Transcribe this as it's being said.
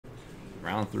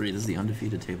Round 3. This is the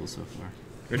undefeated table so far.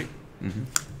 Ready? Mm-hmm.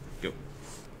 Go.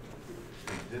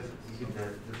 You can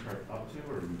discard up to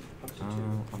or up to 2?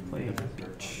 I'll play a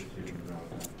beach.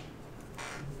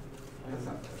 That's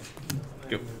not bad.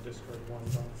 Go. Discard 1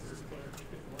 down for player.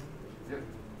 Yep.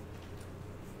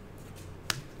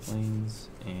 Planes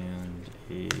and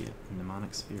a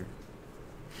mnemonic sphere.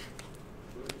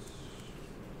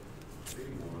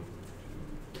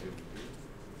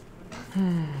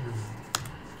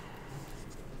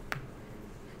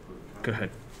 Go ahead.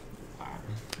 Wow.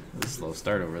 This is a slow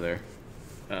start over there.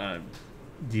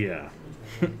 Yeah.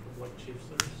 What chiefs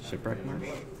there? Shipwreck Marsh.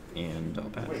 And I'll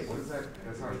pass. Wait, what is that?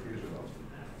 That's not a fusion though.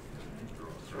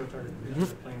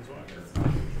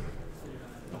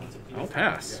 I'll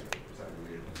pass.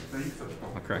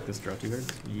 I'll crack this, draw 2 cards.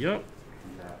 Yep.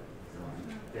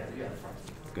 Yeah, yeah.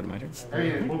 Go to my turn. I mean,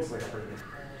 it looks like a freaking.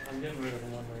 I'm getting rid of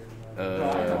one way or No,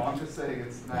 I know. I'm just saying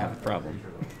it's not. I have a problem.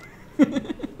 Do 4 damage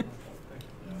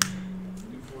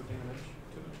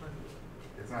to the target.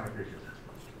 It's not a creature.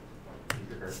 Keep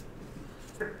the card.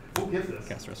 We'll get this.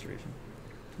 Cast Restoration.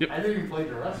 Yep. I didn't even play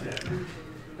the rest yet. 2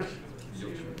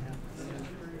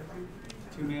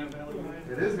 mana value.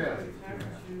 It is value.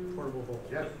 Portable Bolt.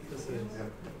 Yep. This is.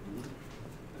 Yep.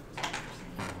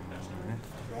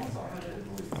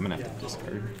 I'm gonna have to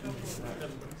discard.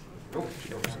 Nope.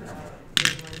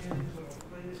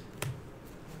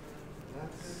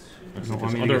 You don't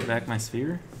want me to get back my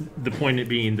sphere? The point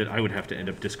being that I would have to end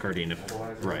up discarding if,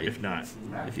 Right. if not.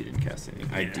 If you didn't cast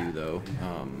anything. I do, though.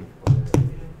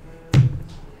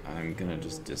 I'm gonna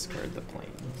just discard the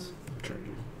planes. Sure.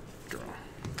 Draw.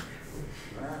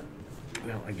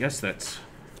 Well, I guess that's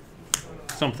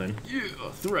something.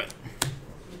 Yeah, threat.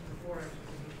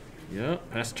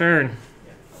 Yep, pass turn.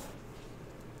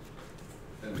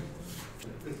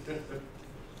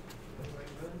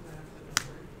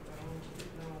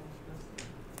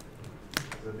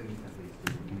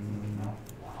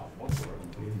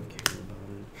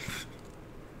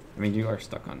 I mean, you are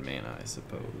stuck on mana, I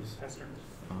suppose. Pass turn.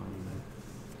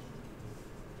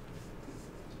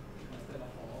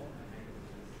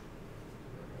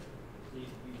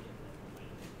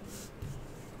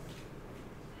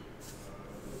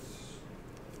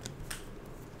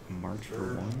 March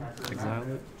for 1. Exile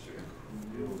it.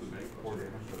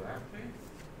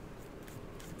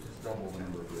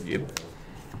 Yep.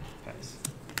 Pass.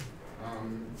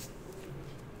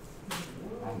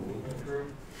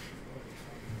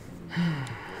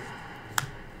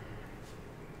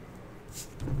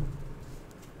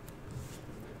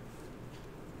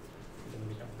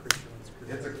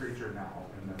 It's a creature now.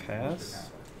 And then Pass.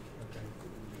 Okay.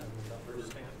 I moved up for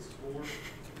stance.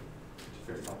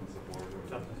 Toughness of 4.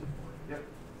 Toughness of 4. Yep.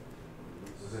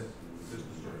 Was it? Just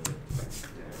destroy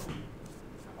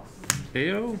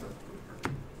it. AO?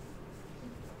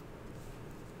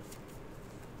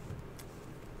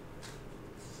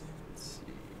 Let's see.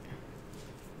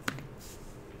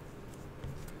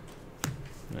 I'm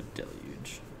gonna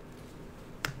deluge.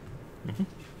 Mm-hmm.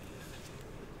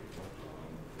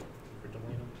 For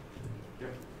Delano.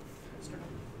 Yep.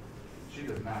 She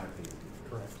does not have haste.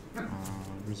 Correct.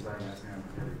 Reserve. Sorry, I'm asking him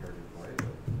every card you play,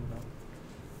 but.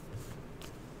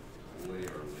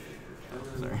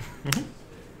 Sorry. Mm-hmm.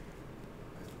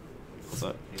 What's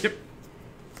up? Yep.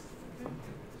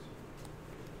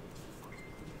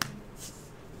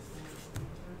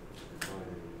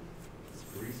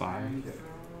 Five.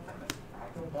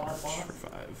 For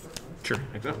 5. Sure,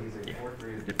 like that. He's a Yeah.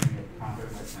 4/3 Yep.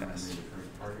 combat my turn, I Pass. may return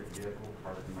target vehicle,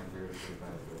 card from my graveyard to the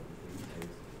battlefield with 8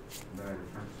 haste. And then I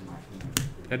return to my hand.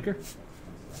 Edgar?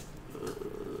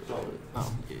 So,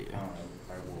 Oh, yeah.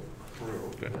 I will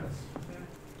crew Go ahead. this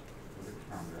with a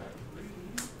combat.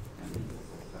 And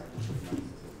we'll attack with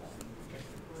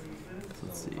So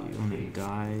let's see. When it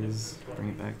dies, bring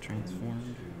it back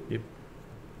transformed. Yep.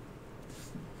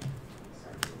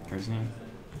 Card's name?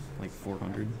 Like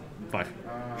 400? 5.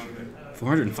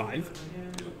 405?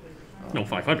 No,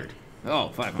 500. Oh,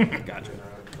 500. Gotcha.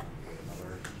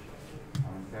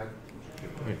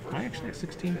 Wait, am I actually at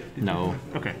 16? No.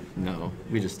 Okay. No.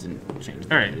 We just didn't change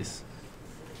the All right. base.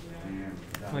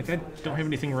 Like, I don't have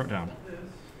anything wrote down.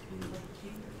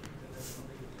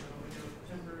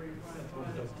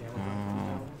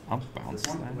 I'll bounce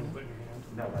that. Put in your hand.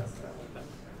 No, that's that one.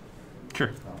 Sure.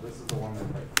 No, this is the one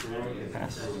that like crew and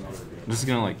Pass. crew another I'm vehicle. just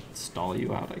gonna like stall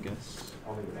you out, I guess.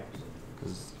 I'll leave it up.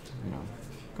 Because, you know,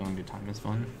 going to time is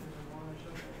fun.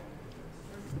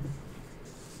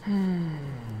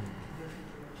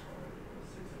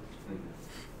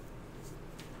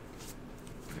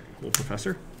 Little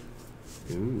professor.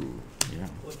 Ooh, yeah.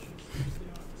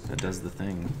 That does the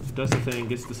thing. It does the thing,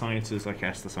 gets the sciences, I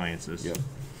cast the sciences. Yep.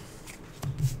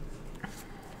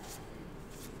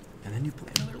 And then you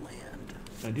play another land.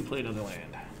 I do play another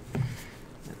land.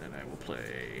 And then I will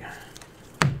play...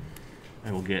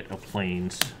 I will get a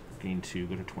plains, gain 2,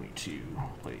 go to 22,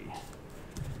 play,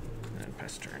 and then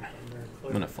pass turn.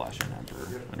 I'm gonna flash an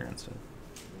Emperor on your end step.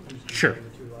 Sure.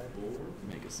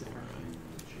 Make it safe.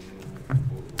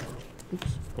 Oops.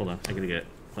 Hold on, I gotta get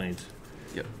plains.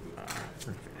 Yep.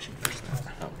 We're finishing first.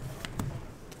 Oh.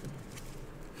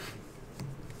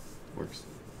 Works.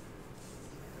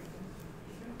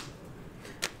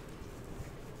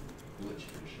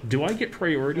 Do I get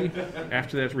priority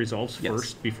after that resolves Yes.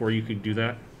 first before you could do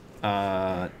that?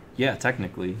 Yeah,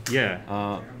 technically.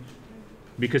 Yeah.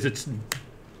 Because it's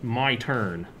my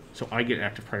turn, so I get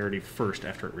active priority first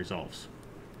after it resolves.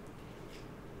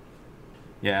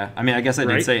 Yeah, I mean, I guess I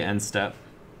Right? did say end step.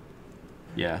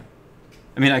 Yeah.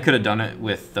 I mean, I could have done it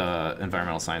with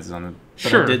environmental sciences on the... But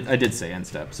Sure. I did say end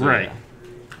step. So Right. Yeah.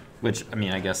 Which, I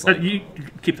mean, I guess, like... You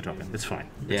keep the token. It's fine.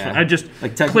 It's yeah. fine. I just...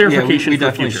 Like, clarification we for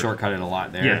definitely future. shortcutted a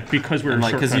lot there. Yeah, because we were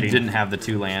because you shortcutting. didn't have the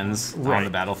 2 lands on Right. the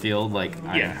battlefield. Like,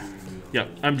 Yeah. Yeah,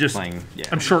 I'm just... Playing- yeah.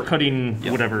 I'm shortcutting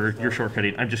Yep. whatever you're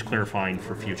shortcutting. I'm just clarifying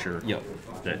for future. Yep.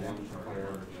 That,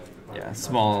 Yeah,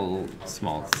 small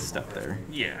step there.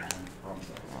 yeah.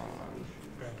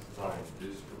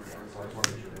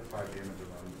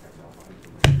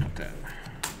 Got that.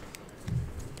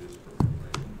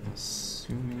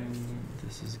 Assuming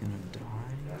this is gonna die.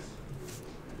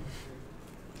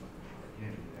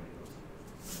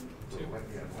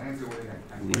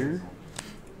 Lear,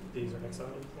 These are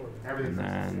exiled or and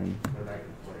then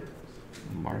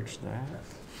march that,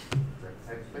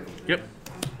 Yep.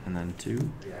 and then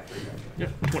 2,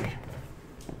 Yep. 20.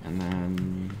 and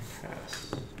then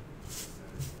pass.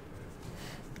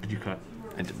 Did you cut?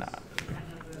 I did not.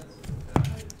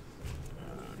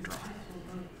 Draw.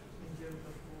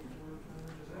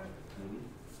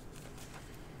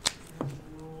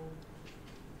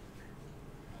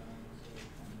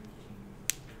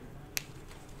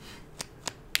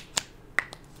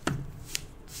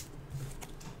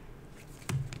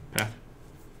 Path.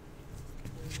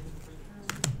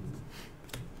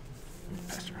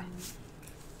 Pass turn.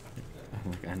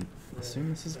 Like, I assume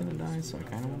this is gonna die, so I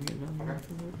kind of want to get value off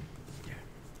of it. Yeah.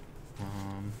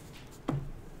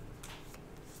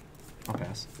 I'll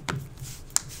pass.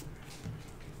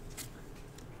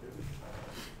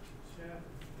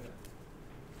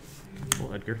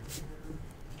 Full Edgar.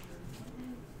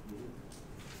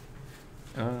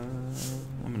 I'm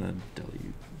gonna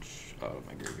deluge. Oh,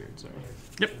 my graveyard. Sorry.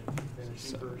 Yep. finishing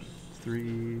 7, first.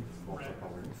 3, 4,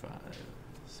 5,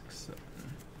 6, 7.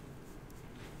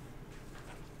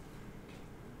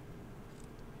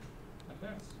 I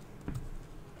pass.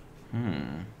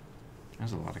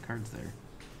 There's a lot of cards there.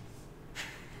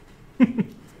 I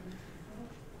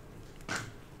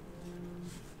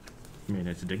mean,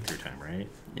 it's a dig through time, right?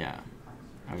 Yeah.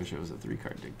 I wish it was a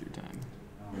 3-card dig through time.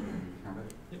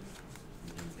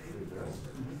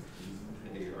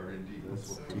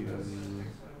 Let's do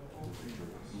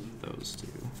those 2.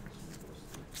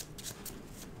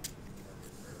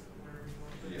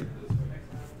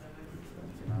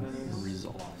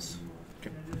 Resolves.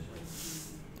 Okay.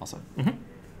 Also. Mm-hmm.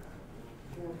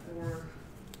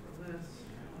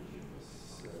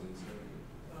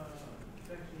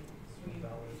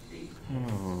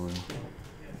 Oh,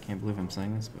 I can't believe I'm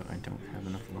saying this, but I don't have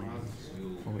enough lands.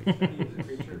 Oh wait, I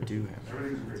do have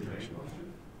enough.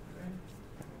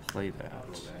 Play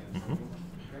that. Mm-hmm.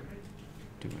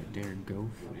 Do I dare go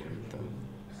for it though?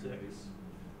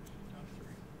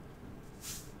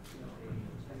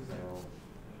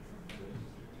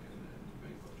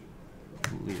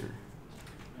 Lear.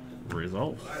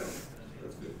 Resolve.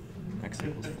 X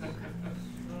equals 4.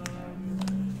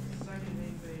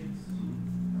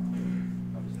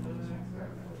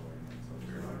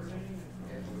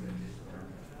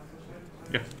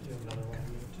 Yeah. You have another one.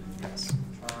 Pass.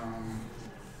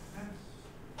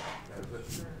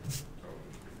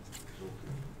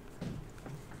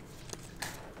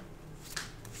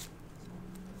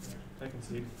 I can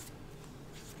see.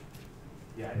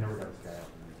 Yeah, I never got this guy out.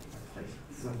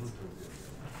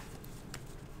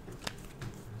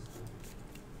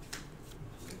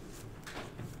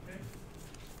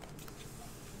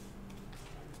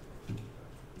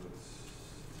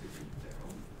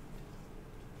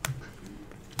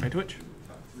 I twitch.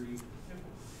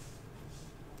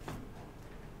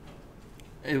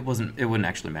 It wouldn't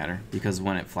actually matter because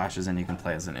when it flashes in, you can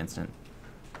play as an instant.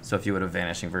 So if you would have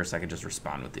Vanishing Verse, I could just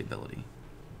respond with the ability.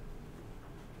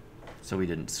 So we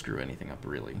didn't screw anything up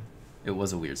really. It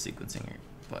was a weird sequencing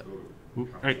but Ooh,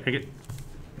 I get.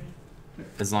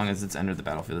 as long as it's entered the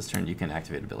battlefield this turn, you can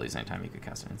activate abilities anytime you could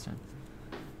cast an instant.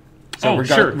 Oh,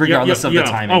 sure. Regardless of the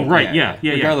timing. Oh, right. Yeah.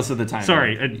 Regardless of the timing.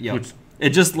 Sorry. It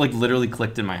just like literally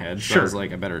clicked in my head. So Sure. I was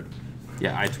like, I better.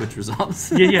 Yeah, I Twitch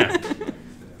results. Yeah.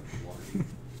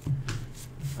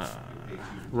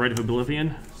 Rite of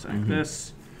Oblivion. Sack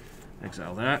this.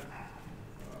 Exile that.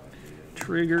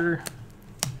 Trigger.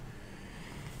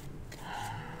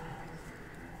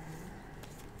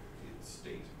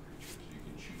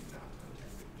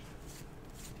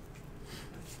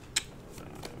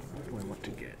 What do I want to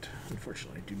get?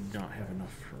 Unfortunately, I do not have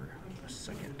enough for a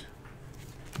second.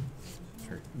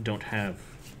 Or don't have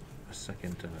a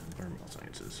second environmental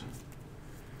sciences.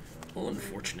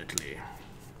 Unfortunately.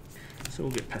 So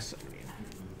we'll get pest summoning.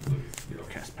 We'll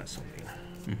cast pest summoning.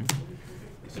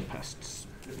 Some pests.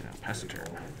 Yeah, pest a turn.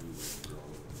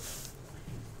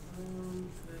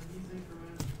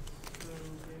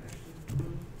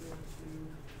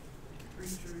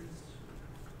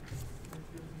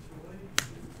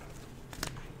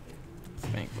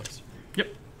 Bank place. Yep.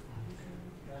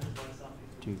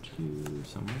 2/2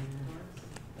 somewhere.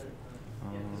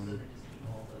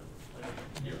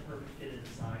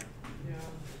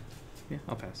 Yeah,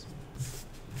 I'll pass.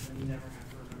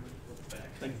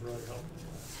 Thank you for all your help in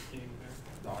the last game there.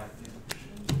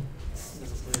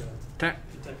 Never played a Attack.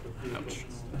 detective vehicle. Ouch.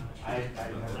 I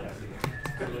never have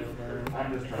I'm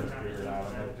just trying to figure it out.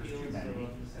 There's too many.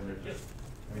 And there's,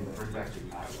 I mean, the first actually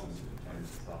options and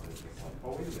stuff is just like,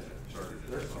 oh, wait a minute.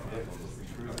 There's some vehicles that we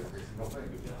cruise every single thing.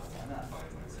 Why not?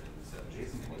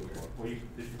 Jason played one. Well, did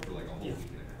you for like a whole week?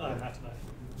 Not tonight.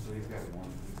 So he's got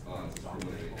one.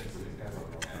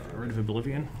 Rite of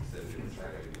Oblivion.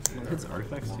 It hits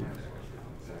artifacts too.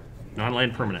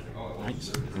 Non-land permanent.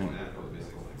 Nice.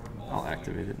 I'll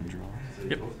activate it and draw.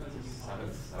 Yep.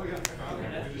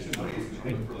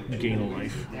 Gain a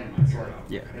life.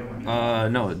 Yeah.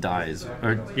 No, it dies.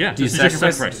 Or Yeah, do you this is just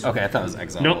sacrifice? sacrifice. Okay, I thought it was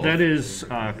exile. Nope, that is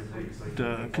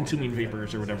the consuming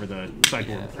vapors or whatever the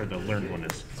sideboard or the learned one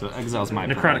is. So exile's my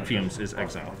Necrotic permanent. fumes is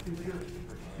exile,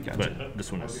 Gotcha. but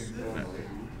this one is.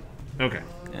 Okay.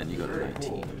 And you go to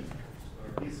 19.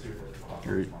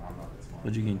 Or,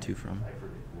 what'd you gain 2 from?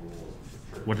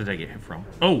 What did I get hit from?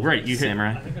 Oh, right, you hit.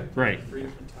 Samurai, Right. 3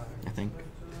 different times. I think.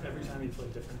 Every time you play a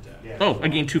different deck. Oh, I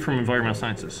gained 2 from environmental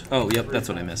sciences. Oh, yep, that's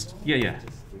what I missed. Yeah.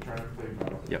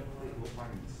 Yep.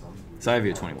 So I have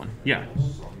you at 21. Yeah.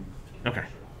 Okay.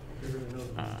 You really know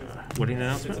what you're doing. Wedding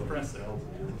It's announcement? impressive.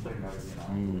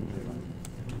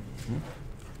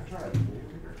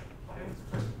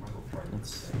 Let's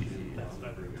see. That's what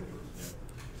I bring.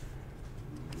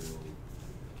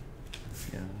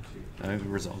 Yeah. I have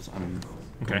resolves. I'm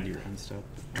Okay. going to your end step.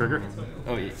 Trigger?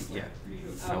 Oh, yeah.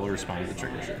 I will respond to the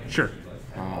trigger, sure. Sure.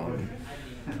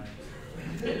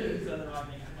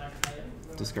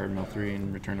 Discard mill 3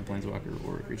 and return a planeswalker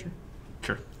or a creature.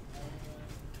 Sure.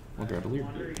 We'll draw a lead.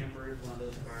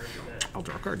 I'll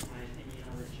draw a card.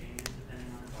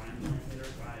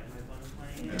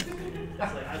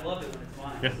 I love it when it's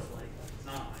mine. Yeah. But like, it's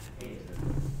not mine. I hate it.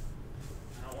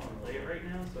 I don't want to play it right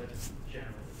now, so I just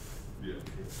generally.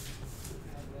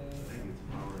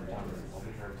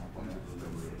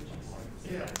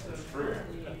 Yeah, that's true.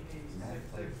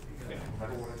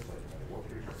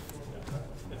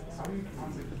 How do you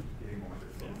constantly getting more?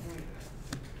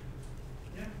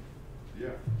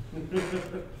 Yeah.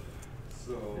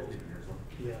 So.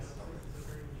 Yes.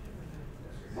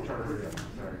 I'll try to hurry up,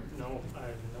 sorry. No, I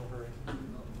have no hurry.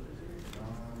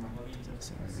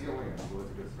 See you later, so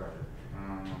let's get started.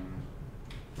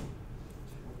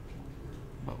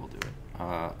 But we'll do it.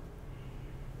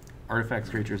 Artifacts,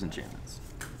 creatures, enchantments.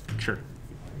 Sure.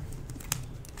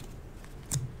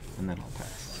 And then I'll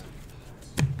pass.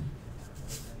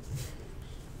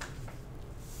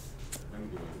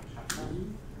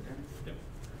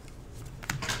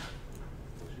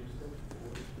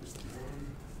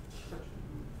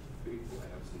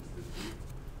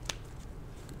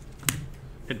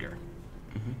 Edgar.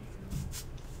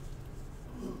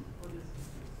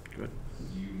 Good.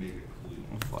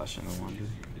 I'll flash in a wonder.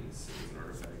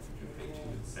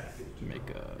 Make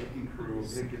a. It can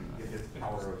cruise, it can get its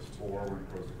power of 4 when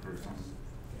it goes to cruise something.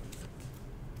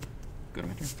 Go to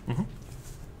my turn. Mm-hmm.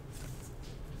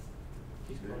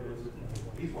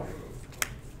 He's white.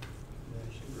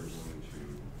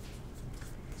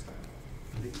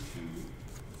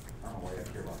 I don't know why I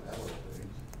care about that little thing.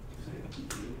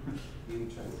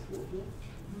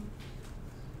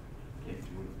 Can't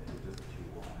do anything, it's just too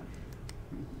long.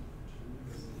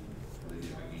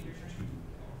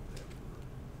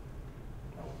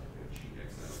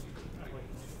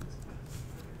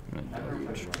 I'm gonna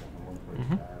deluge.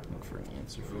 Mm-hmm.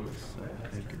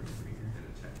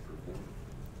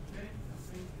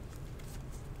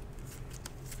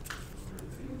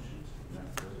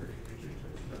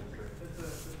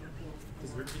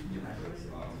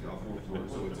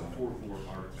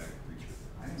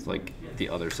 It's like the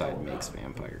other side makes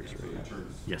vampires, right?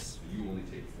 Yes.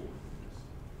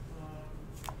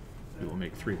 We will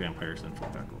make 3 vampires, then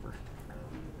flip back over.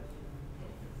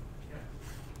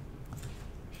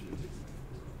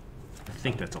 I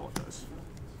think that's all it does.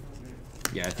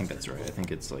 Yeah, I think that's right. I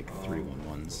think it's like 3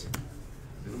 1/1s.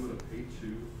 Then I'm going to pay 2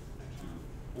 to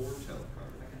 4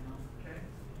 telecard.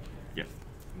 Yep.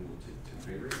 And we'll take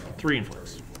 2 favorites. 3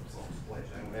 influx.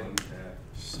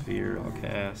 Sphere, I'll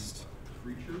cast.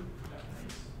 Creature.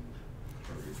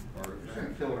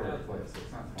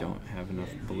 Don't have enough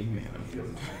blue mana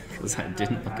because I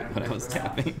didn't look at what I was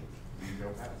tapping.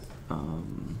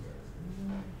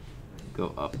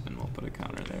 Go up and we'll put a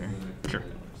counter there. Sure.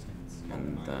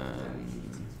 And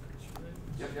then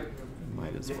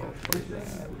might as well play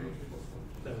that.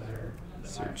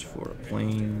 Search for a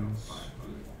plains.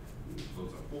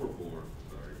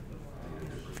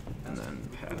 And then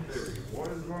pass. What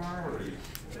is going on with you?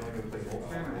 You want to play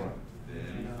Wolfman or what?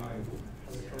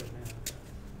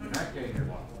 You're not getting your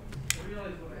ball.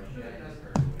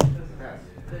 Pass.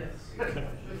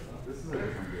 This is a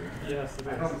different game. Yes, it I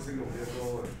know is. the single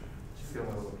vehicle and kill a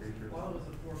little creature.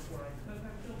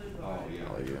 Oh, yeah.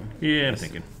 All you. Yeah, I'm Just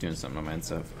thinking. doing something on mine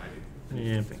stuff.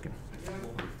 Yeah, I'm thinking.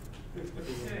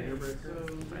 Air breaker.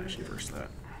 I actually verse that.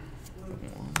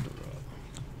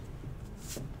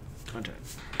 Contact.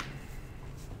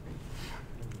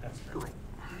 Esper. Roll.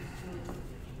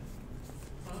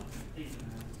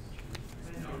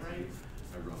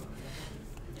 I run it.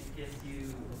 It gets you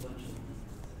a bunch of.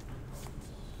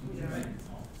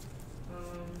 So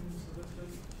this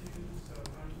does 2, so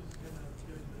I'm just gonna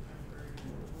give the temporary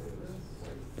for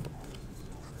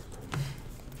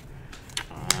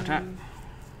this. Tap.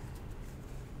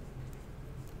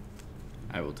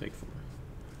 I will take 4.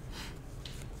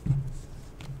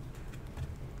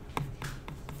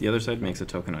 The other side makes a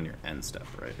token on your end step,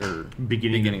 right? Or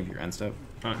Beginning of your end step?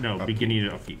 No, Upkeep. beginning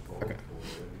to upkeep. Okay.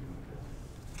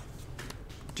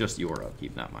 Just your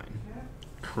upkeep, not mine.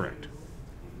 Correct.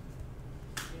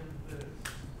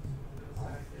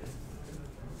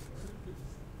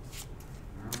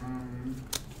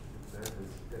 That is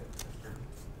it.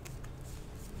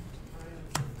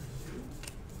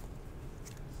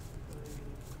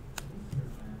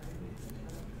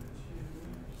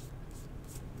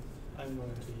 I'm going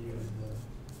to use the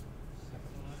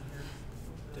second one here.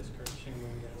 Discard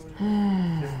Shingling.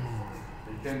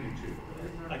 You can do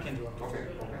 2. I can do up to Okay,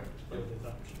 2. okay. It is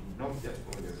option. Nope, yes,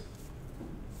 go ahead.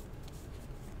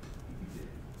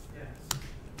 Yes.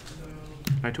 So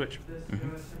By Twitch. this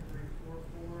Mhm. goes temporary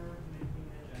 4/4, making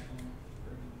it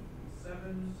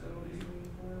 7, so what are you doing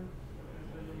for?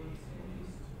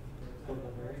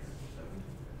 Purple berry. 7.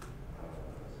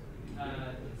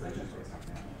 That's just what's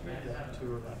happening. Yeah, 2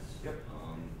 or less. Yep.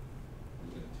 I'm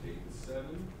going to take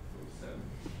 7. Go 7.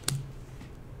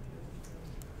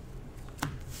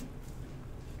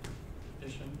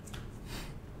 Addition.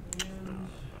 And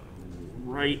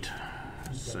Right.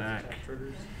 Sack. Tap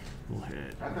triggers. We'll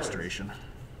hit illustration.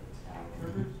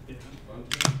 Yeah.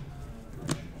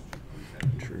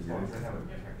 Trigger. As long as I have a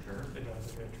picture. It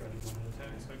does. I got tried 1 at a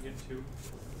time, so I get 2.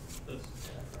 This.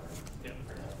 Yeah.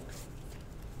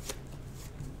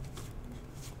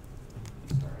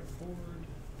 Start forward.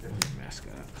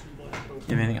 Mascot. 2 black. You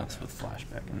have anything else with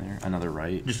flashback in there? Another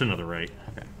right? Just another right.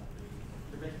 Okay.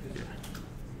 Yeah.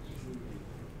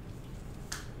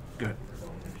 Good.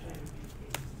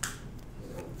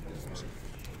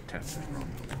 Tap.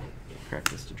 Crack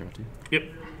this to draw 2. Yep.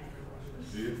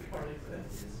 These are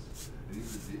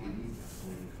the any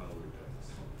color dice.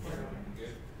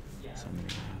 Some of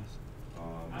your hands.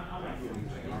 I'm going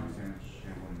to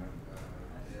shambling them.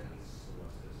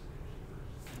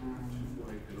 2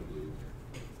 white and a blue.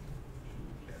 2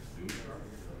 cast Doom Shark.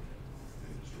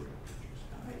 And destroy all creatures.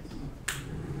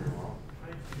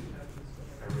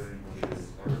 Everything was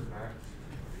other packs.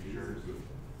 Sure.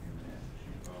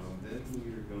 Then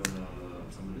we're gonna,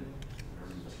 I'm gonna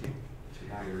take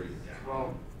berries down. Well,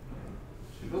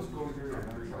 those go here, I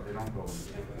never saw, they don't go in the,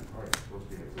 all right, those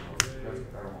be it, so that's,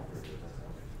 I don't want to do that.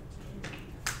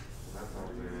 That's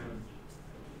out there.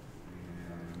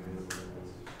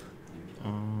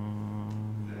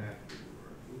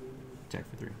 Attack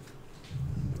for 3.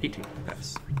 18. Pass.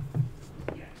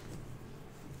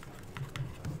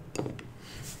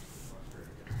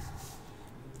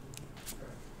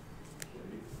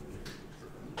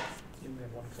 You may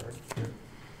have 1 card.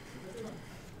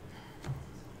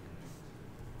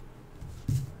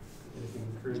 If you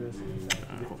can crew this, you get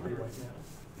 3 right now.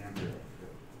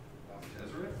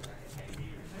 Tezzeret.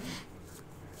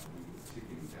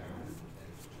 Ticking down.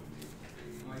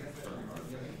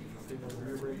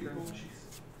 Rear breaker.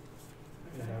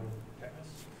 And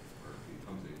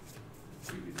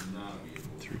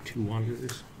through 2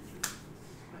 wanderers.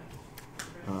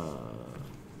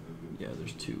 Yeah,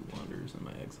 there's 2 wanderers in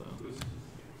my exile.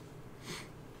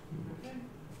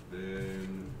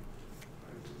 Then I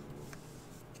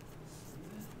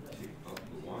will take up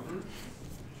the wanderer to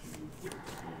put my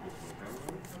power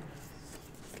on,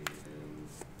 and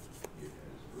it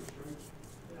has first strike.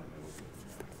 And I will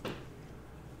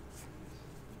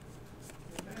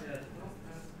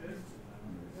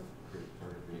put Great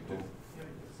target vehicle.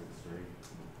 6-3.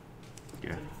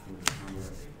 Yeah.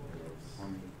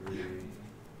 23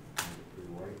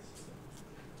 whites.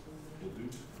 will do.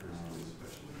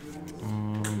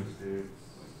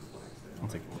 I'll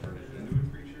take it. Into a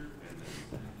creature and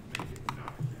then make it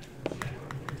not.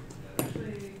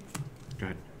 Go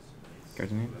ahead.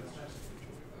 Cards in hand?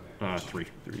 3.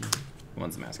 3.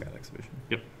 One's the mascot exhibition.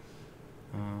 Yep.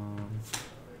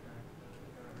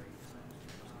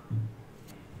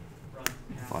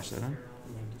 Flash that in. And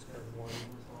then discard 1.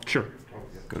 Sure.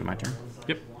 Go to my turn.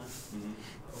 Yep.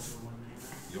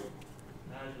 Yep.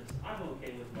 I'm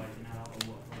okay with wiping out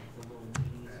like the little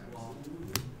minis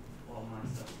while my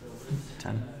stuff still lives.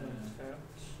 10.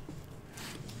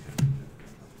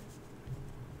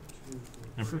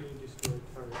 Emperor? Destroy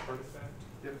target artifact.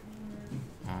 Yep.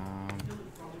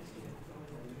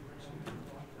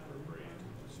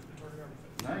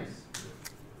 Nice.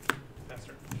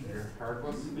 Faster. Your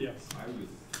cardless? Yes. I was.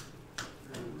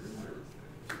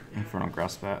 Infernal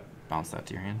Grasp-Bat. Bounce that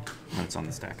to your hand. When it's on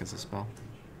the stack as a spell.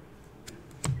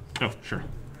 Oh, sure.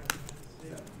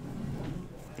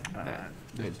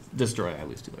 Destroy, I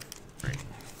lose 2 life. Right.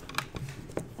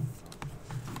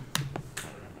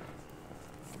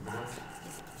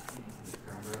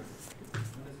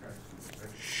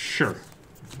 Sure.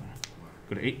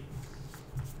 Go to 8.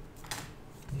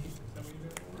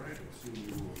 Alright, so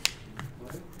you will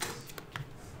play.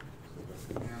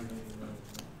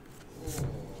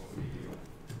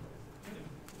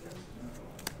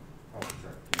 Oh,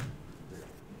 sorry.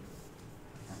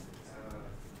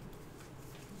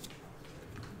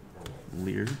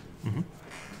 Leer. Mm-hmm.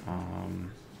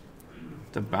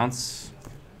 To bounce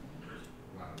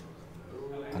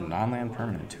a non-land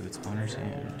permanent to its owner's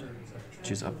hand.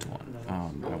 Choose up to 1.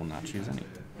 I will not choose any.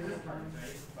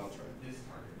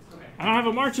 I don't have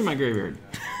a march in my graveyard.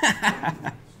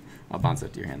 I'll bounce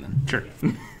that to your hand then. Sure.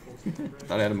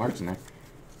 Thought I had a march in there.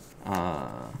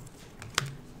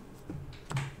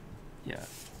 Yeah.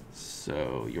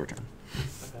 So your turn.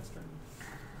 Faster.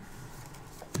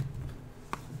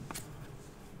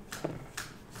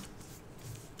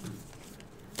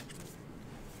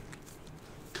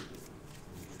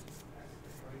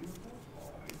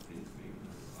 I think maybe,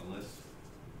 unless.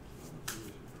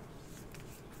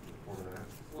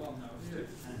 Well, no,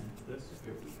 This?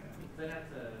 they have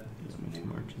to. These are my 2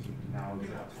 marches. Now is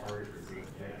that target, is it,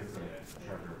 yeah, it's a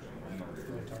treasure.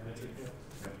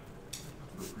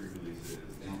 For pre-releases and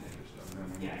stuff. And then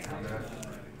when you combat,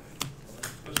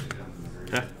 Especially down in the very.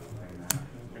 Yeah. playing that.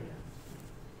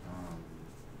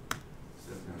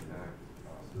 It's gonna attack,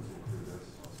 this will clear this.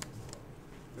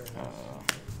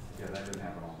 Yeah, that didn't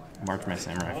happen all night. March my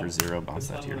samurai for 0. Bounce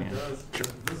that to your hand. This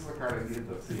is the card I needed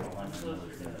to see all night.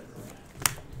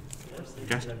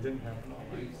 Yes. That didn't happen all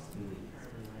night.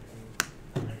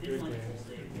 Good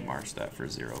game. March that for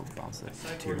 0. Bounce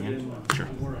that to your hand. Sure.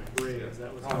 More braids.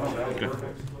 That was Oh, no, that was Good.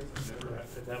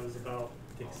 perfect. that was about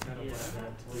the extent of what I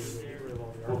had to do to get rid of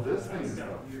all the Well, this artifacts. thing is a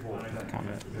full thing.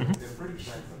 Combat. It's pretty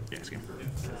expensive. Yeah, it's good.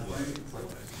 It's like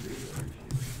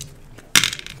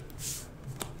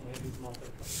And these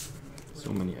multi-colors. So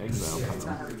many exile yeah, it's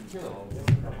not piles. hard to kill.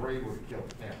 A braid would kill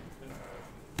him.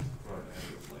 But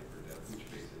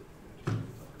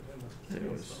It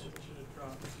was Should have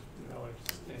dropped colors.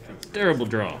 terrible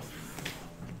draw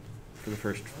for the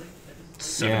first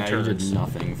 7 Yeah, you turns. did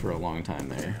nothing for a long time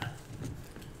there.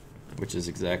 Which is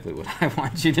exactly what I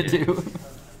want you to do.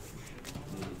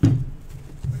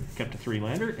 Kept a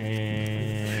 3-lander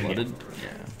and Flooded? Yeah.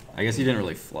 I guess you didn't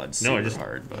really flood super No, I just-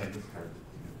 hard, but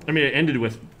I mean, it ended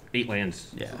with 8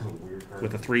 lands yeah.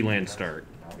 with a 3-land start,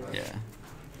 Yeah.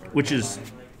 which is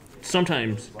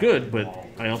sometimes good, but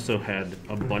I also had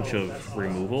a bunch of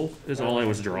removal is all I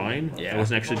was drawing. Yeah. I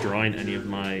wasn't actually drawing any of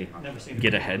my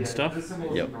get ahead stuff. This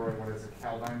symbol Yep. isn't the right one, it's a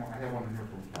Caldine. I have one here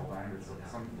from Caldine, it's like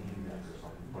some index or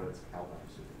something, but it's Caldine,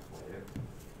 so you can play it.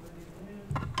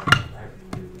 I have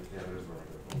to use it, yeah, there's the right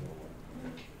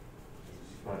one.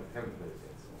 But haven't played it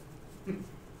yet, so.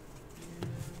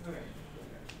 Okay.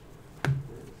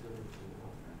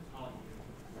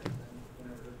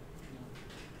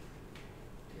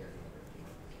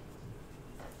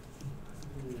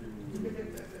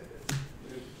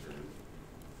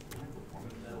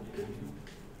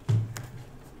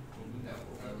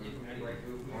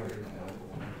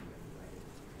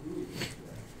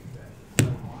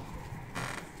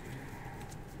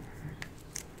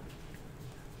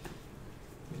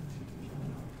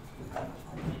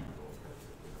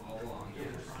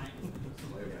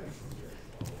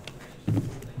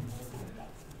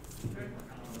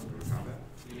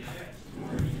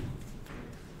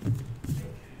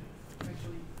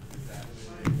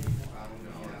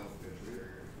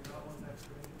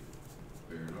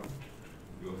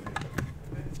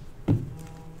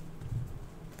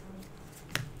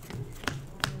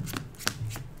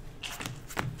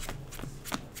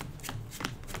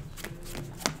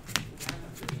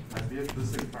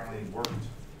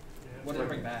 What did it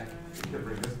bring back? You could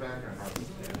bring this back and probably.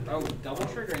 Oh, double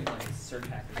triggering like surge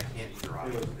hackers. I can't drop.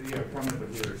 It was, yeah, permanent,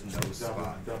 but there's no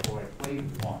spot. Double, I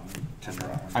played one. To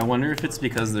drop. I wonder if it's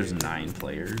because there's 9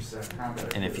 players,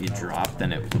 and if you drop,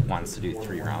 then it wants to do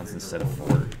 3 rounds instead of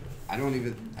 4. I don't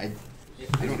even. I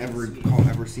don't ever recall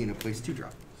ever seeing a place to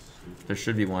drop. There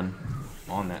should be one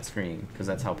on that screen, because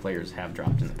that's how players have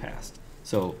dropped in the past.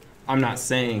 So I'm not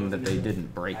saying that they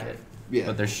didn't break it, Yeah.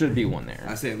 but there should be one there.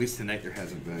 I say at least tonight there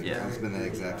hasn't been. Yeah. It's been the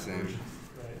exact same.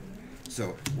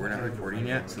 So we're not recording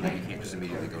yet, so that you can't just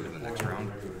immediately go to the next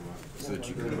round, so that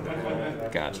you can go to.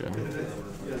 Gotcha.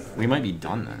 We might be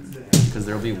done then, because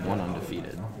there'll be one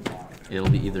undefeated. It'll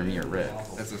be either me or Rick.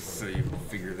 That's so you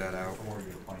figure that out.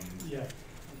 Yeah.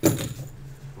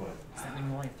 Does that mean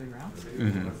we only have 3 rounds?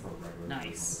 Mm-hmm.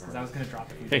 Nice. Because I was gonna drop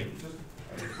it. Hey,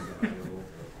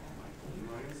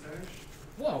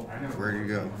 Whoa. Where do you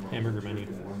go? hamburger menu.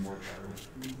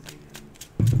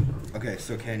 Okay,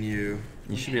 so can you?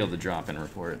 You should be able to drop and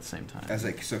report at the same time. As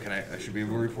like, so can I should be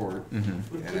able to report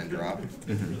Mm-hmm. and then drop.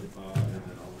 Mm-hmm.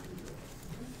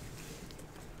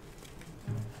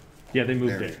 Yeah, they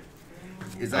moved There. it.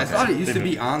 I thought it used They to be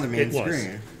moved. on the main It was.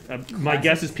 screen. My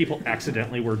guess is people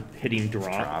accidentally were hitting drop.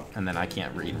 Drop, and then I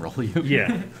can't read and roll you.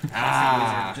 Yeah,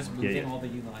 Ah. Just Yeah, moving yeah. all the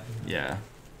UI. Yeah.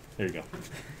 there you go.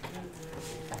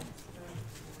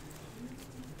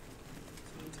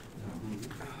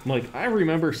 Like, I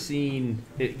remember seeing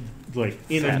it like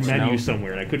in a Fetch, menu no?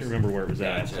 somewhere, and I couldn't remember where it was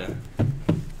at. Gotcha.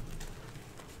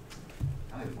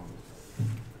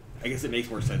 I guess it makes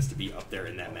more sense to be up there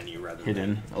in that menu rather than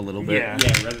Hidden a little bit. Yeah.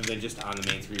 Yeah, rather than just on the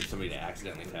main screen for somebody to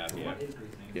accidentally tap. Yeah.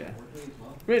 Yeah.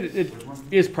 I mean, it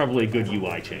is probably a good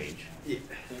UI change. Yeah.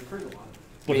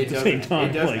 But at the same time,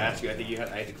 it does like, ask you. I think I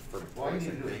had to confirm. Well, you need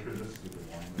to do it for this stupid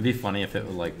one. It'd be funny if it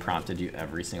like prompted you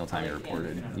every single time you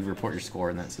reported. You report your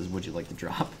score, and then it says, "Would you like to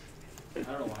drop?" I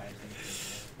don't know why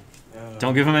I think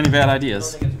Don't give them any bad I don't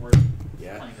ideas. think it's worth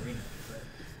Yeah. playing arena.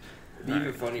 It'd be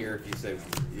even funnier if you said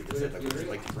like, would you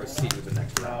like to proceed with the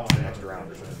next round,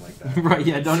 or something like that. Right?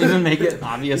 Yeah. Don't even make it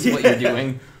obvious what you're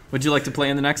doing. Would you like to play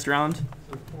in the next round?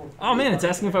 Oh man, it's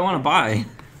asking if I want to buy.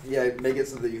 Yeah, make it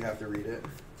so that you have to read it.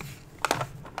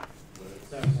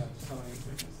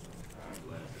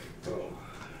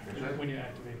 When you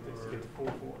activate this, you get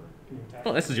 4/4.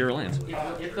 oh, that's 0 lands.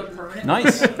 If the permanent.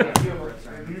 Nice.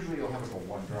 Usually you'll have like a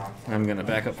one drop. I'm gonna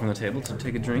back up from the table to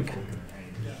take a drink.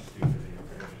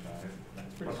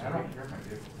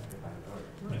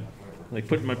 Like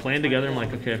putting my plan together, I'm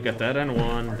like, okay, I've got that on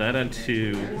 1, that on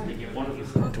 2.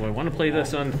 Do I want to play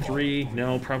this on 3?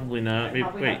 No, probably not. Maybe,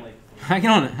 wait, I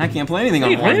can't play anything I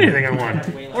on can't play one. anything on 1.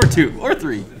 Or 2, or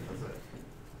 3.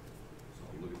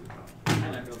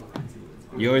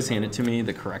 You always hand it to me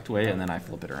the correct way, and then I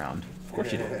flip it around. Of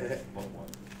course you do. I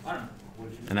don't know.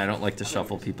 And I don't like to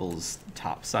shuffle people's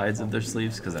top sides of their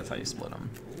sleeves, because that's how you split them.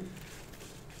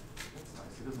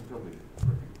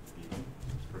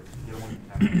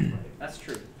 That's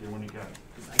true. Get one you got.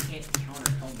 Because I can't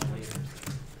counter tone the later.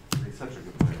 He's such a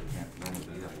good player. You can't normally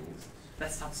do that.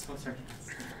 That sounds so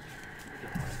sarcastic.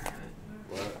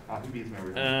 He beats me every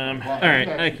All time. right,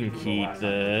 I can keep Other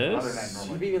than that, this.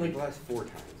 normally- You beat me like the last 4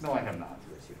 times. No, I have not.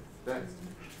 That's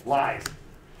lies.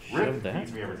 Shove Rick that.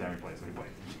 beats me every time he plays. When he plays.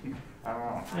 I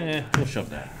don't know. Yeah, we'll shove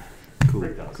that. Cool,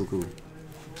 Rick does. cool.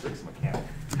 Rick's a mechanic.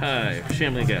 Hi,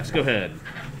 Shamley Gas, go ahead.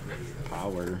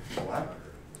 Power. What?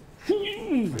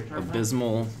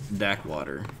 Abysmal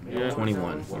backwater. Yeah.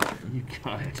 21. You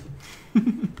got it.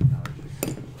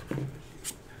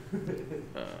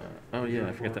 Oh yeah,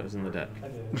 I forgot that was in the deck.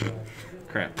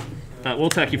 Crap. We'll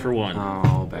attack you for 1.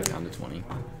 Oh, back down to 20.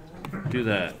 Do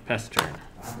that. Pass the turn.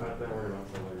 I'm not that worried about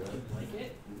stuff like that. Like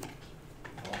it?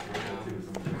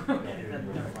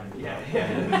 Yeah.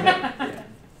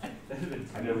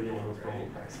 I never get one of those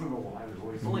gold packs. I don't know why. There's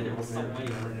always Only there was something some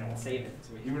way there. to save it. So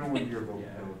we Even when you're the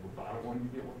bottom one,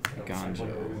 you get one. Ganja.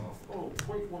 Oh,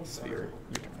 wait one Sphere.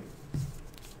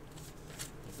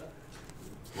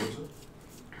 What's it?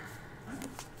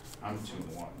 I'm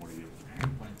 2-1. What are you?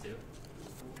 1-2. You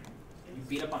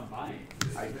beat up on buying.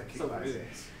 I kick So my good.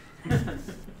 ass.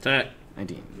 Attack.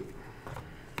 19.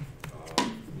 I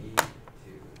don't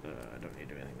need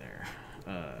to do anything there.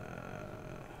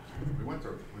 We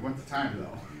went to time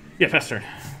though. Yeah, pass turn.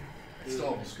 Still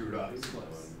almost screwed up.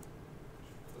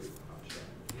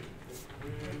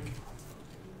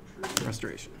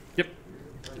 Restoration. Yep.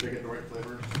 Did I get the right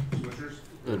flavor switchers?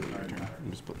 I'm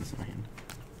just putting this in my hand.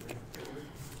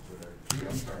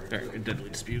 I'm sorry. Alright, deadly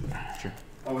dispute. Sure.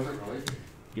 Oh, is it really?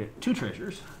 Get 2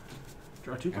 treasures.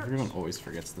 Draw 2 cards. Everyone always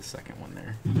forgets the second one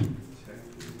there.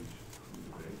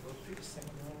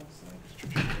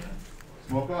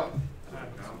 Smoke up.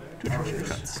 2 treasure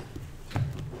cuts.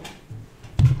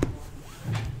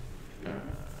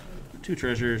 2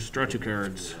 treasures, draw 2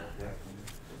 cards.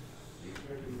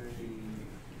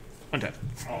 Untap.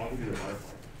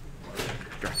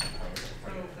 Draw.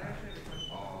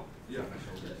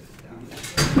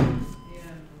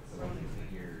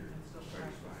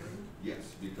 Yes,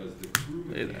 because the crew.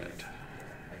 Play that.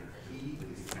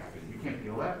 You can't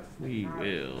feel that? We will.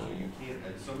 You can't,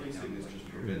 and somebody's saying this just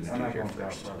prevents. I'm not going to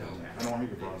first. I don't want you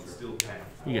to cross. Still pass.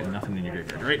 You get nothing in your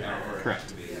graveyard, right?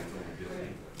 Correct.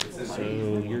 So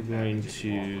you're going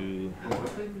to Or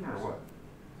what?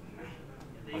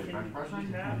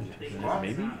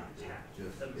 maybe.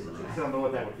 I don't know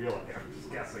what that would feel like. I'm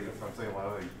just guessing. That's what I'm saying.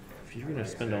 Well, If you're gonna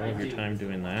spend all of your time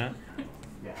doing that,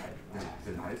 yeah, it's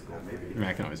in high school, maybe. I mean,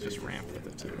 I can always just ramp with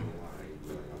it too.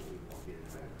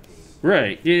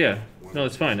 right? Yeah. No,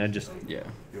 it's fine. I just Yeah.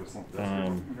 That's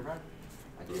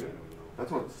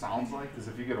what it sounds like, because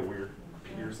if you get a weird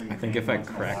piercing. I think if I once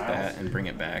in a crack while- that and bring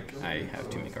it back, I have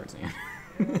too many cards in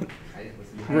hand.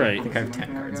 right. I think I have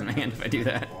 10 cards in hand if I do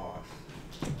that.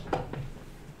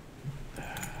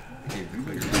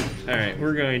 All right,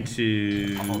 we're going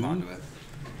to Hold on to it.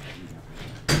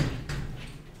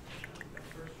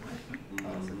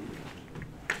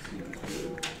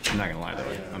 I'm not gonna lie though,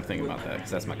 I'm thinking about that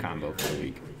because that's my combo for the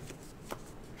week.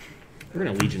 we're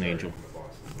gonna Legion Angel.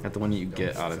 Got the one you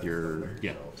get out of your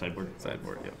Yeah, sideboard.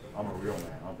 sideboard. Yep. I'm a real man.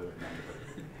 I'll do it.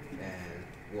 And,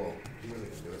 well, he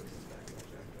wasn't gonna do it because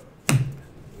he's back.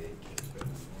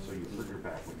 So you put your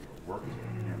back when you're working.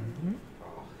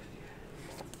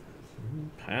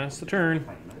 Pass the turn.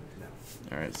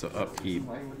 All right, so upkeep.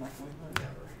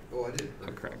 Oh, I did.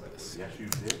 I'll crack this. Yes, you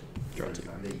did. Draw 2.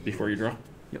 Before you draw.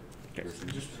 Yep. Okay.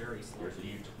 Just very slow.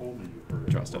 You told me you heard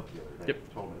it. Draw step. Yep. You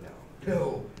told me that.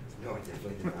 No, no, I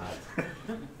definitely did not.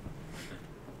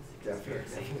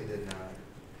 Definitely did not.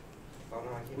 Oh,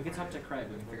 no, I can't. We can talk to Craig.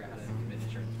 We can figure out how to commit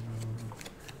insurance.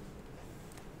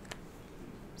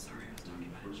 Sorry, I was talking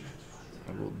about insurance.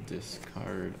 I will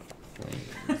discard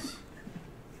planes.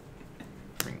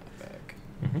 Bring that back.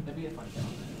 That'd be a fun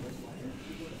challenge.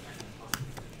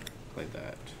 Play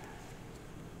that.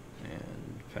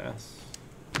 And pass.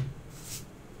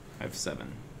 I have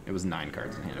 7. It was 9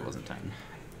 cards in hand, it wasn't 10.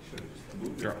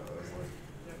 Draw.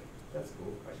 That's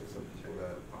cool. I should tell people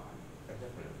that. I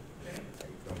definitely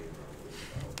don't even know.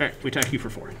 All right, we attack you for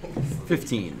 4.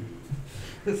 15.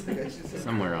 It's like I should say.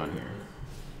 Somewhere on here.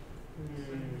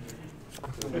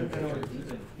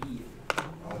 Oh,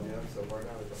 yeah, so far now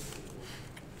it's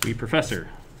We Professor.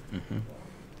 Mm-hmm.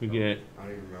 We get I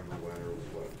don't even remember when or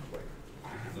what, like.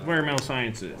 Environmental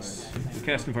Sciences. We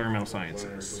cast Environmental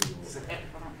Sciences.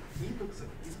 He looks like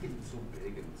he's getting so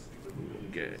big and stupid. We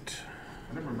get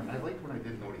I never remember. I liked when I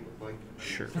didn't know what he looked like.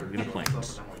 Sure, Started we get a showing planes.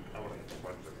 stuff, and I'm like, I would have a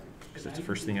bunch of them. because that's the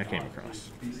first thing I came across.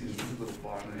 You see this little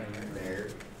blonde man there.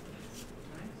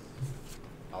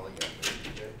 All the guys.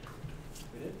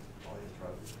 We did? All his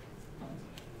drugs.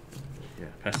 Yeah,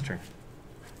 pass the turn.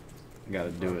 I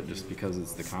gotta do it just because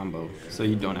it's the combo. So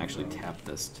you don't actually tap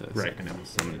this to Right, second. I know.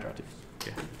 So I'm gonna draw 2.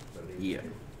 Yeah. Yeah.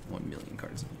 1 million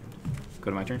cards in hand.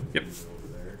 Go to my turn? Yep.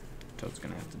 Toad's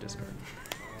gonna have to discard.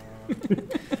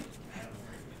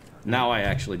 Now I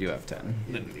actually do have 10.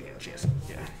 Then we get a chance.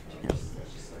 Yeah.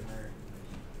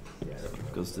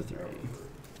 Goes to 3. Go to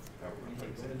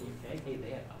the UK. Hey, they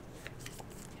had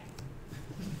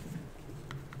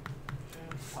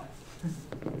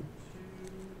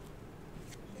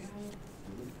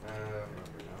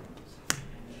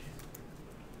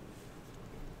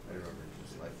I remember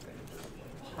just like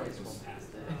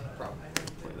Probably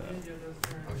play that. I'm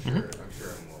sure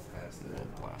I'm well past We'll that.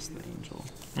 blast the angel.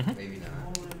 Maybe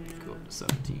not. Go to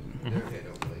 17. Okay,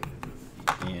 don't play.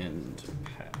 And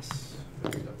pass.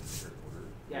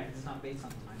 Yeah, 'cause it's not based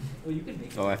on time. Well, you can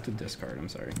make. Oh, I have to discard. I'm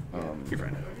sorry. You're fine. When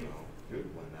that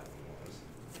one was.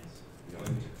 You know,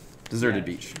 Deserted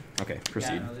Beach. Okay,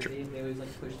 proceed. Yeah, no, they always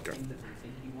like push things that they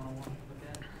think you want to look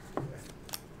at.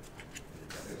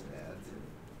 there's ads.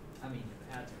 I mean,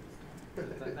 ads are.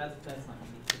 That's not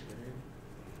unique to Twitter.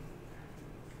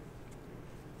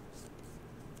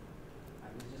 I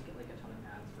would just get like a ton of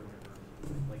ads for whatever,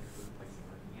 like for the place I'm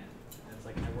working at. And it's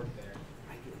like I work there.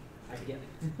 I get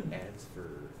Ads for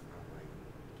online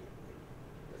gambling.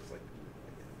 That's like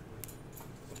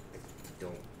I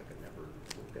don't like I never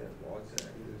looked at logs at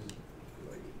either.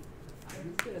 Like I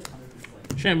would get a ton of these like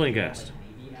Shambling Cast. like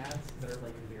Navy ads that are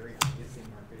like very obviously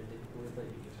marketed with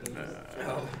like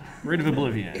oh. Rid of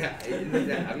Oblivion. Yeah, I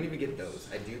don't even get those.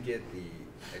 I do get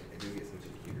some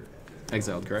computer ads.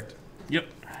 Exiled, correct? Yep.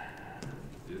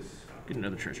 Get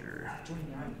another treasure. join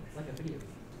the army. It's like a video game.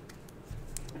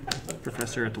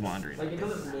 Professor at the Wandering. Like, it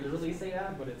doesn't literally say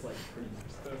that, but it's like pretty much.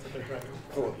 That's what they're trying to.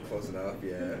 Close enough,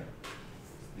 yeah.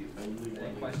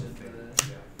 Any questions for the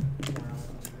morale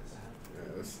of that?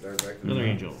 Yeah, let's start back to Another the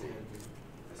angel. I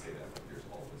say that, but there's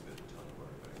always been a ton of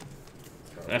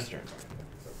work. Esther.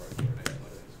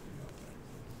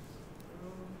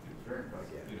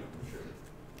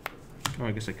 Oh,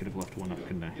 I guess I could have left one up,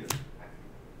 couldn't I?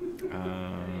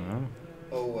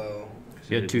 Oh well.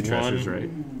 You had 2 treasures, right?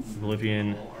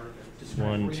 Bolivian,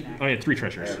 one, two, oh, I had 3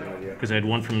 treasures. I have no idea. Because I had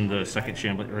one from the second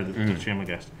Shambler, or the Shambler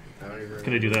guest. I don't even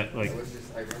Can I do that, like, I was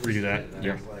just- I remember redo that? seeing it and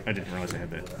Yeah. was like, I didn't realize I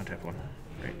had that untapped one.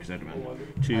 Right, because I'd have been I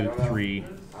 2, don't know. 3, I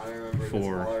don't remember. That's 4, all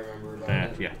I remember about that,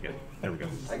 it. yeah, there we go.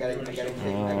 I gotta kick out of it.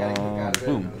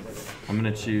 Boom. and I was like, I'm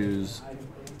gonna choose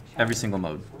every single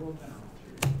mode.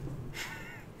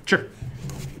 Sure.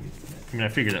 I mean, I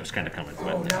figured that was kind of coming, oh,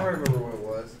 but now I remember what it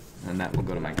was. And that will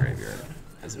go to my graveyard.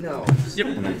 As a No. Yep.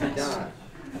 And then pass.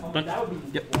 Not. Done. That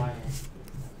would be Yep. wild.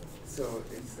 So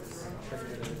it's this.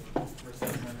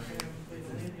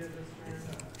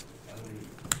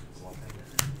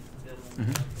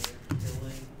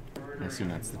 I assume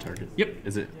that's the target. Yep.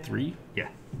 Is it 3 yeah,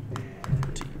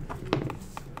 per team?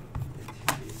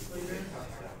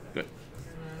 good.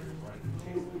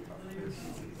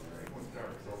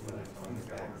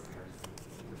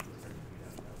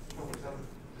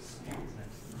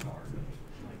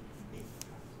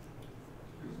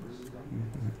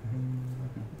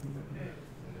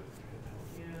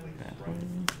 That way?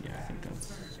 Yeah, I think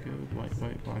that's good. White,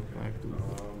 white, black, black, blue.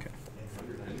 Okay.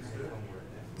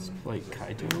 Let's play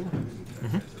Kaito.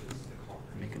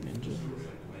 Make a ninja.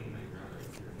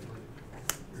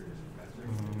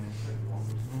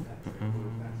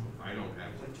 I don't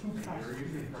have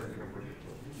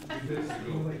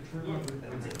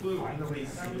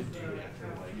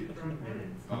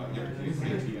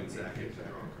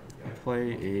I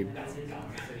play a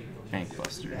Bank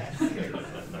Buster.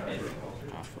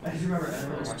 Off of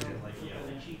those 2.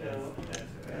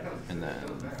 And then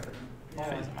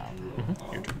phase them out.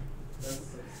 Your turn.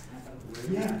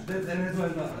 Yeah, then that's what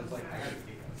I thought. I was like, I gotta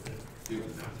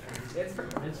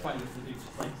It's funny if you do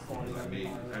just like slowing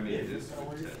I made this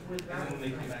with 10. And then when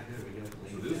they come back to it, we get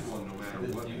like, So this one, no matter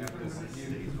what happens,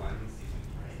 he's finally seeing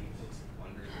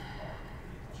under the car.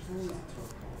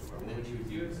 And then what you would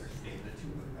do is stay the 2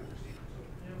 feet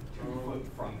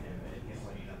from him and he's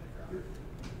laying on the ground.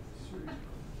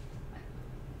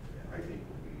 I think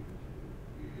what we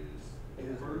do is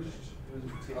first,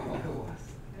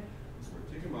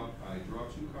 pick him up, I draw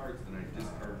 2 cards, then I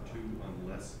discard 2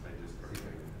 unless I discard 2.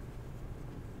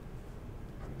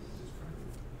 I'm gonna discard 2.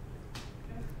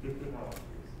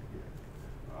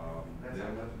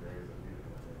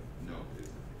 No, it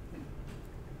isn't.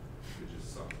 It just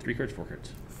sucks. 3 cards, 4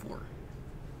 cards. 4.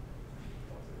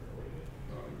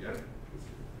 Yeah.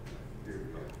 Here we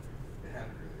go. It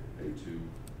happened earlier. A 2,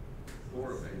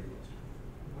 4 of A.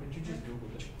 What did you just Google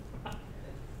it? Let's.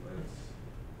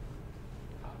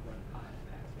 Top run pie,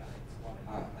 that guy. It's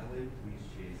wild. LA Police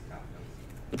Chase Cop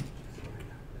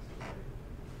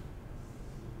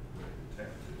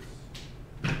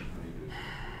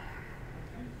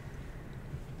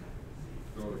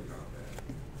Go to combat.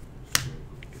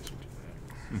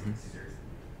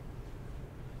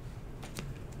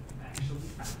 Actually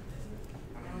found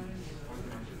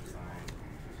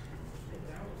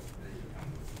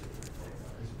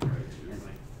it.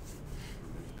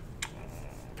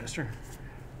 Esther.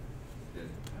 I'm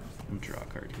gonna draw a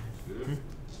card here. Good.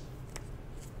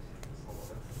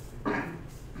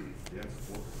 Yes,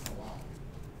 4. Oh, wow.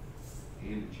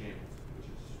 And the champ, which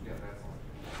is, yeah, that's all.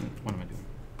 What am I doing?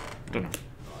 Don't know.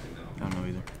 I don't know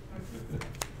either.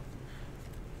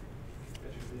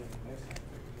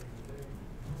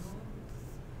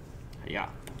 Yeah.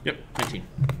 Yep, 19.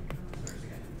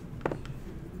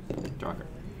 Draw a card.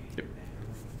 Yep.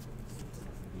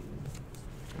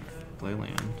 Play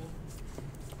land.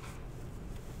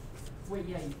 Wait,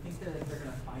 yeah, you think that they're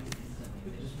gonna find it instantly?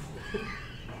 They just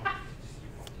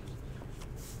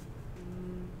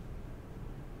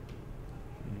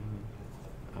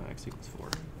X equals 4.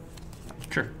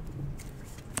 Sure.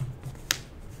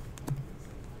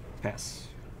 Pass.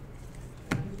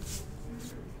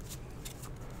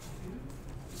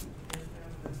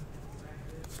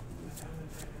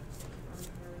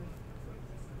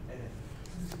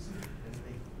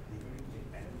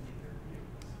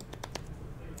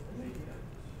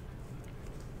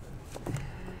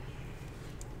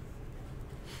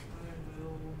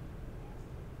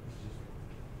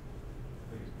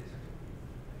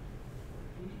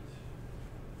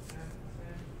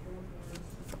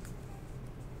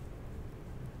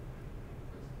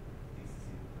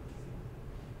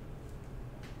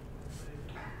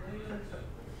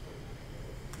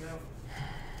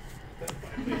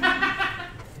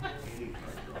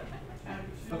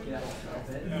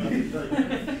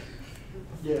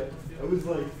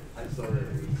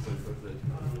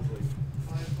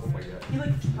 He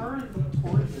like turns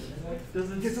towards it.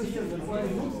 Doesn't see him. It's like,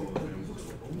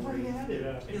 Already had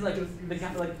it. he's like the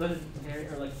guy, like the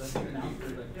or like the announcer,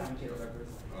 like commentator, or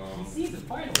whatever. He sees it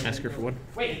finally. Ask her for what?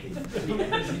 Wait.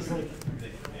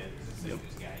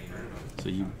 So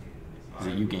you, is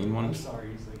it you gain one?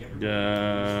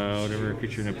 Whatever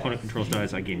creature an opponent controls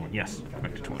dies, I gain one. Yes,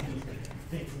 back to 20.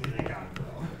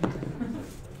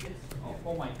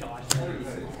 Oh my gosh.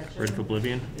 Red of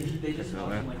Oblivion. They just Sell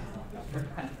that.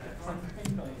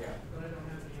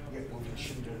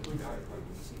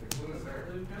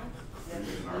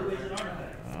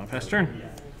 Pass turn.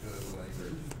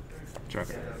 Drop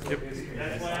it. Yep.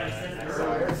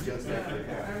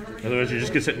 Otherwise, you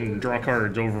just get sit and draw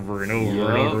cards over and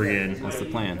over and over again. That's the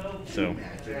plan. So,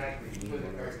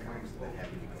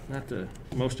 not the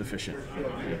most efficient.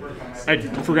 I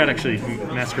forgot actually,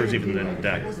 Massacre is even in the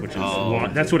deck, which is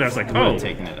that's what I was like. I would Oh, have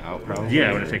taken it out probably.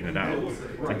 yeah, I would have taken it out.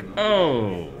 It's like,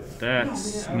 oh,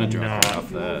 that's I'm gonna drop not. off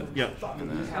that. Yep.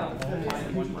 And then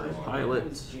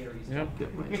pilot. Yep.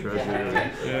 Get my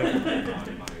treasure. Yep.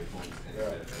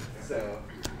 So,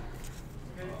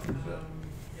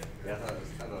 yeah, I thought it was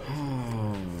kind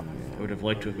of. I would have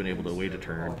liked to have been able to wait a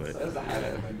turn, but That was the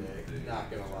highlight of my day.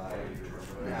 Not gonna lie.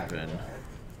 Not gonna been, lie.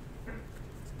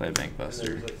 By a bank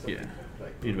buster. yeah,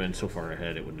 you'd have been so far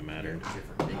ahead it wouldn't have mattered.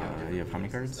 You have how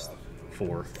many cards?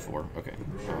 4. 4. Okay.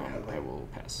 I will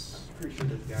pass. I'm pretty sure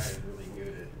this guy is really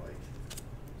good at like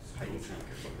hide and seek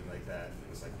or something like that. And it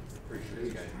was like, pretty sure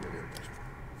this guy's good at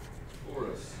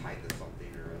hide to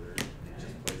something or other. It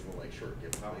just plays the like short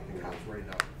gift, like the cops running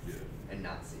up and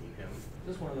not seeing him.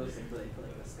 Just one of those things where they put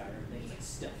like the Skyrim thing, like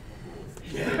still.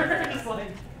 Yeah. It's like,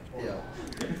 Yeah.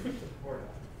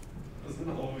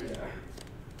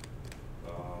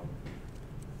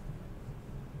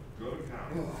 Go to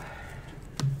counter.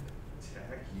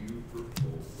 Attack you for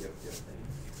full. Yep.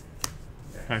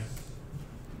 Hi.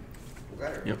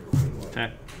 Yep.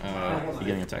 Attack.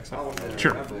 Beginning attack stop.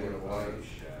 Sure.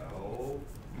 Shall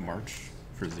March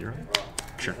for 0.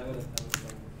 Sure.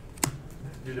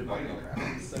 Did a bunch of crap.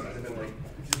 And then like,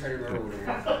 just try to remember what it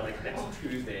was. Like next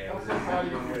Tuesday, I was in.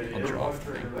 I'll draw off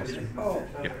the bank buster. Oh.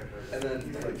 Yep. And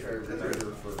then like try to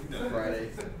remember for Friday,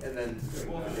 and then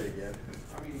forget again.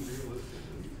 I mean,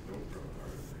 realistically, don't draw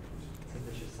it's a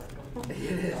vicious cycle. It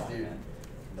is, dude.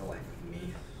 The life of me.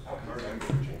 card I'm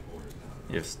searching for is not.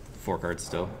 You have 4 cards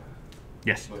still?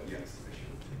 Yes. But yes.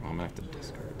 Well, I'm gonna have to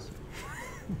discard.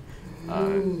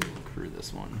 Crew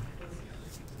this one.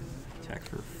 Attack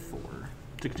for 4.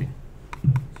 16.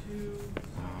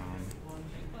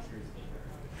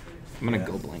 I'm gonna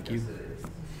go blank you. On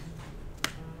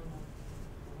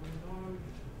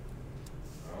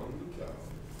the top.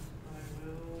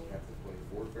 Have to play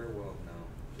 4 farewell now,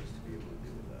 just to be able to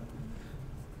deal with that.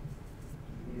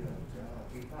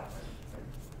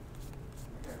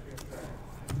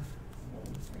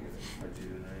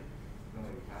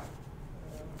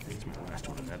 It's my last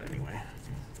one of that anyway.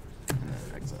 And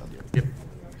then exile. Yep.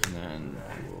 And then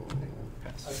I will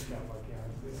pass.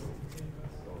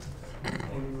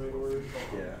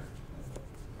 Yeah.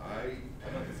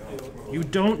 You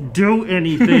don't do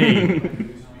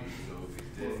anything.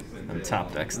 On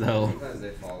top decks though. Sometimes they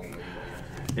fall away.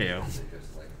 Heyo. They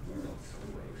just like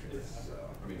ferocious. So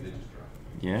I mean, they just drop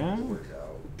it. Yeah. it works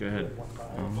out. Go ahead.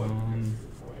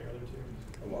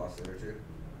 I lost there too.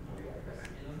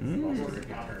 Hmm. Lost a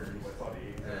turn.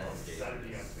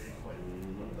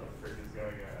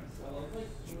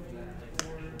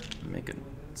 Make a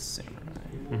samurai.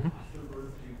 Mm-hmm.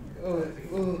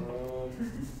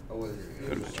 I wasn't even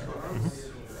Go to gonna match.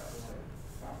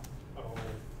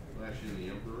 Flash in the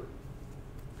Emperor.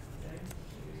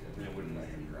 And it wouldn't let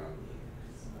him drop.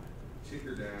 Tick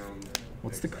her down.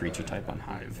 What's the creature type on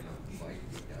Hive?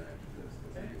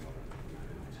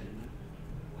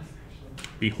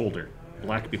 Beholder.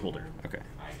 Black Beholder. Okay.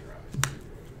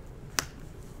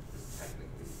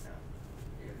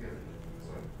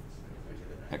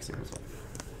 X equals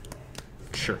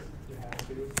what? Sure.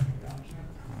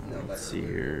 Let's see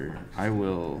here. I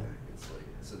will.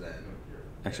 So then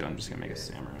Actually, I'm just gonna make a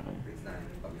samurai. it's not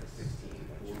up to 16.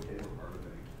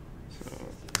 So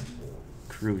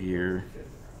crew here.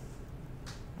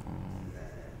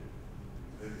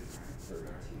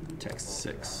 Text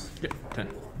 6. Yep. 10.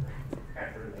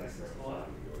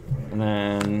 And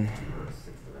then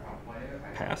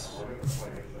pass.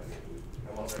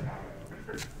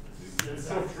 It's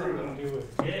so true. Do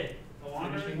it. Yeah. The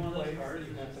longer one of those cards,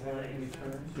 You have to have it in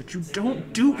return. But you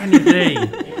don't do anything.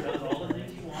 it does all the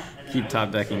things you want. And then Keep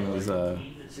top decking those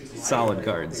solid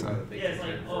cards. Huh? Yeah, it's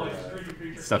like, oh, it's a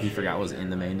creature stuff you forgot was in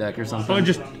the main deck or something?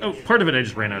 Part of it I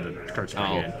just ran out of cards for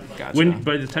Oh, game. gotcha.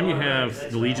 By the time you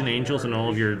have the Legion Angels and all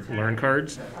of your learn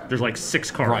cards, there's like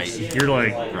 6 cards. Right. You're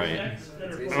like, Right.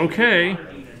 okay.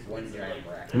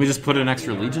 Can we just put an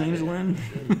extra Legion Angel in?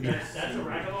 That's a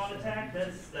Ragavan attack.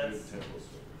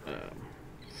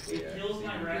 It kills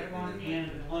my Ragavan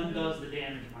and undoes the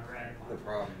damage of my Ragavan. The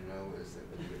problem though is that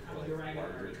when you get like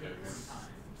larger tournaments,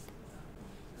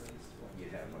 you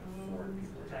have like 4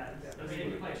 people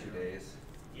in 2 days.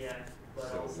 Yeah,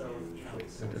 but also, you know.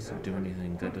 That doesn't do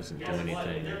anything. That doesn't do Guess what? If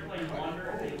anything. they're playing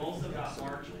Wander, they've also got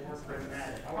March or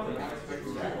Prismatic.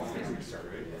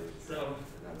 So,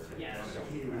 yeah.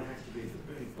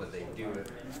 But they do it.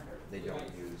 They don't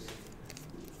use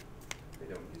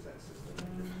that system.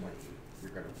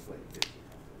 You're gonna play 50.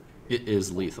 It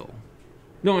is lethal.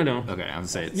 No, I know. Okay, I would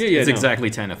say it's, Yeah, it's no. exactly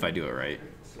 10 if I do it right.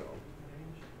 So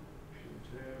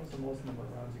What's the most number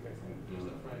of rounds you guys think?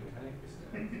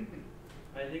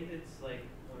 I think it's like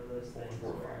one of those things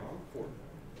where 4.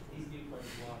 these new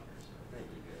planeswalkers, like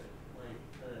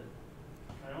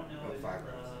I don't know Oh, if 5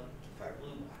 rounds. 5.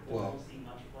 blue Well, will see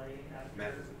much play after.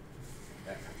 Matt isn't.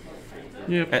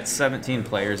 Yep. At 17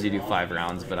 players, you do 5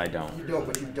 rounds, but I don't. You don't,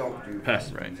 but you don't do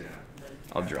Pass. Right.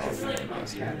 I'll draw. Yep. would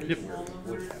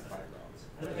have 5 rounds.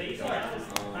 The base that was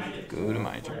kind of Go to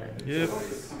my turn. Yep.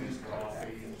 That's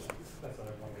what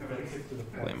I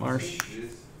want. Play Marsh.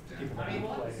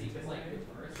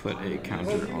 Put a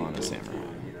counter on a Samurai.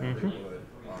 Mm-hmm.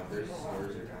 There's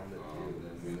stores in town that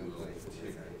do like 2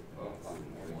 nights.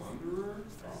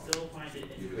 still find it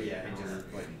interesting. But yeah, it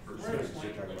just like Planeswalkers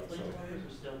you're talking about so. are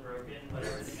still broken, but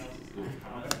everything else is kind of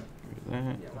common.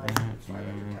 That.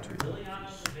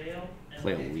 Liliana's Veil and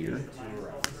Play a like, leader. the Mind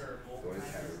Sculptor are both Always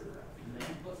kind have of- it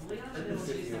But Liliana's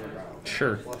Veil is just like-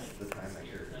 Sure. Plus the time I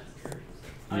hear.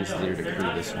 Use leader to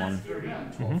crew this one.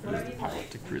 Mm-hmm. Use the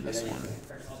pilot to crew this one.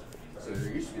 So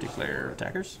there used to be Declare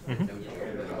attackers. Mm-hmm.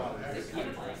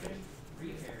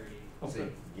 See,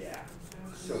 yeah.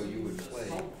 So you would play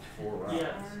 4 rounds.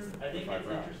 Yeah, I think 5 it's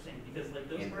rounds. interesting because like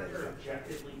those And cards then- are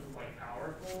objectively quite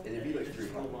powerful. And it'd be like they 3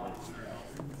 just go a lot o'clock. on their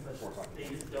own, but 4 o'clock. they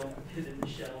just don't fit in the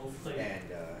shells. Like, And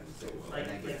so like,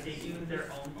 and then like they yes. do their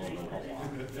own thing,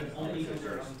 and they only do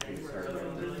their own thing. Where other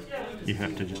ones are like, yeah, we just You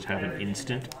have to just have an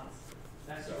instant.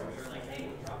 So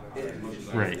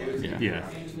Right. Yeah. Yeah.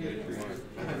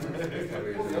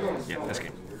 Yeah, that's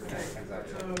good. Comes out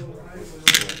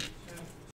to